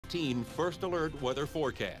6:15 First Alert Weather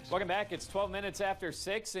Forecast. Welcome back. It's 12 minutes after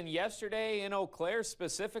 6, and yesterday in Eau Claire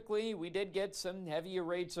specifically, we did get some heavier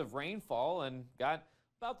rates of rainfall and got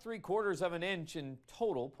about 3/4 of an inch in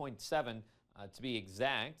total, 0.7 to be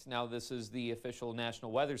exact. Now, this is the official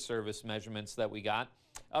National Weather Service measurements that we got.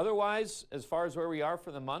 Otherwise, as far as where we are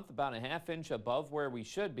for the month, about a ½ inch above where we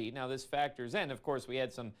should be. Now, this factors in, of course, we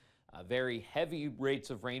had some very heavy rates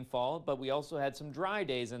of rainfall, but we also had some dry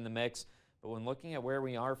days in the mix. But when looking at where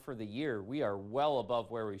we are for the year, we are well above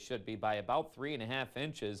where we should be by about 3½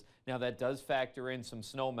 inches. Now, that does factor in some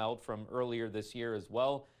snow melt from earlier this year as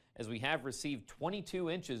well, as we have received 22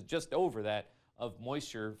 inches, just over that, of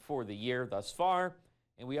moisture for the year thus far.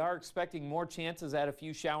 And we are expecting more chances at a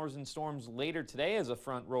few showers and storms later today as a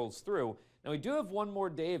front rolls through. Now, we do have one more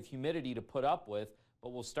day of humidity to put up with, but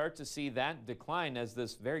we'll start to see that decline as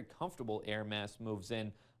this very comfortable air mass moves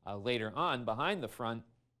in later on behind the front.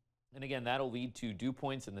 And again, that'll lead to dew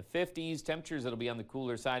points in the 50s. Temperatures that'll be on the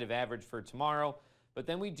cooler side of average for tomorrow. But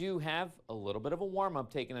then we do have a little bit of a warm-up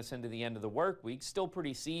taking us into the end of the work week. Still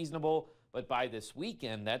pretty seasonable, but by this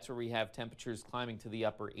weekend, that's where we have temperatures climbing to the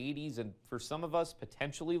upper 80s, and for some of us,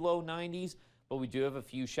 potentially low 90s. But we do have a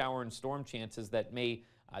few shower and storm chances that may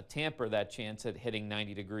tamper that chance at hitting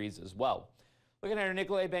 90 degrees as well. Looking at our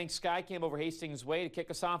Nicolay Bank sky cam over Hastings Way to kick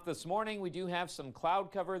us off this morning, we do have some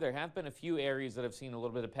cloud cover. There have been a few areas that have seen a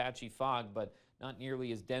little bit of patchy fog, but not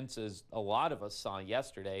nearly as dense as a lot of us saw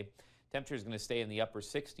yesterday. Temperature is going to stay in the upper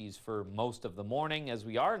 60s for most of the morning, as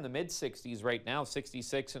we are in the mid-60s right now,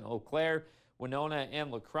 66 in Eau Claire, Winona, and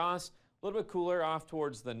La Crosse. A little bit cooler off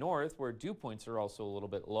towards the north, where dew points are also a little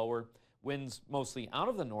bit lower. Winds mostly out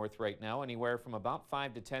of the north right now, anywhere from about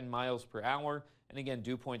 5 to 10 miles per hour. And again,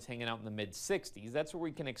 dew points hanging out in the mid-60s. That's where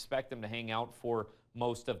we can expect them to hang out for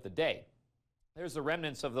most of the day. There's the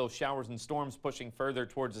remnants of those showers and storms pushing further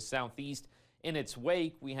towards the southeast. In its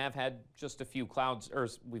wake, we have had just a few clouds, or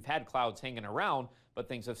we've had clouds hanging around, but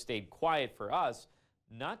things have stayed quiet for us.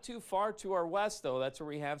 Not too far to our west, though. That's where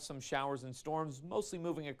we have some showers and storms, mostly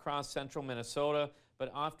moving across central Minnesota,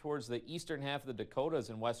 but off towards the eastern half of the Dakotas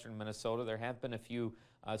in western Minnesota, there have been a few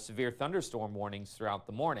severe thunderstorm warnings throughout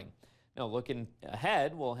the morning. Now, looking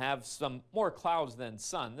ahead, we'll have some more clouds than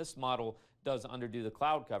sun. This model does underdo the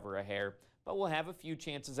cloud cover a hair, but we'll have a few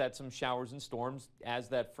chances at some showers and storms as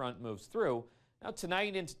that front moves through. Now,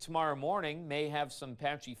 tonight into tomorrow morning may have some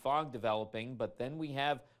patchy fog developing, but then we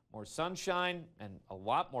have more sunshine and a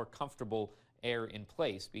lot more comfortable air in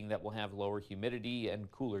place, being that we'll have lower humidity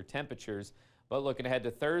and cooler temperatures. But looking ahead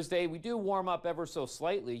to Thursday, we do warm up ever so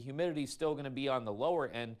slightly. Humidity is still going to be on the lower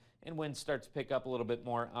end, and winds start to pick up a little bit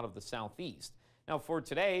more out of the southeast. Now, for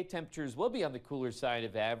today, temperatures will be on the cooler side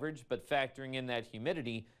of average, but factoring in that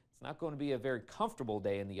humidity, it's not going to be a very comfortable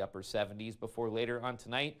day in the upper 70s before later on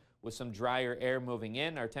tonight, with some drier air moving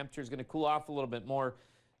in. Our temperature is going to cool off a little bit more.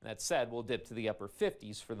 That said, we'll dip to the upper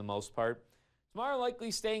 50s for the most part. Tomorrow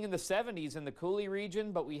likely staying in the 70s in the Coulee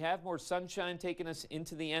region, but we have more sunshine taking us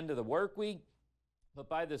into the end of the work week. But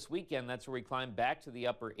by this weekend, that's where we climb back to the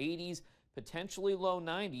upper 80s, potentially low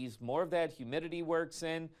 90s. More of that humidity works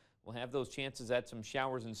in. We'll have those chances at some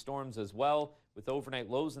showers and storms as well, with overnight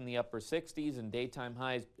lows in the upper 60s and daytime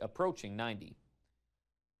highs approaching 90.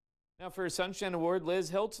 Now, for a Sunshine Award, Liz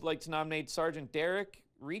Hiltz would like to nominate Sergeant Derek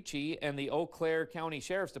Ricci and the Eau Claire County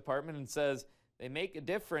Sheriff's Department, and says they made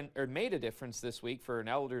a difference this week for an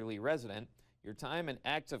elderly resident. Your time and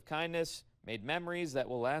acts of kindness made memories that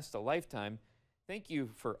will last a lifetime. Thank you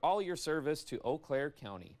for all your service to Eau Claire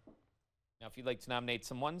County. Now, if you'd like to nominate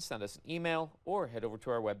someone, send us an email or head over to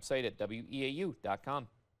our website at weau.com.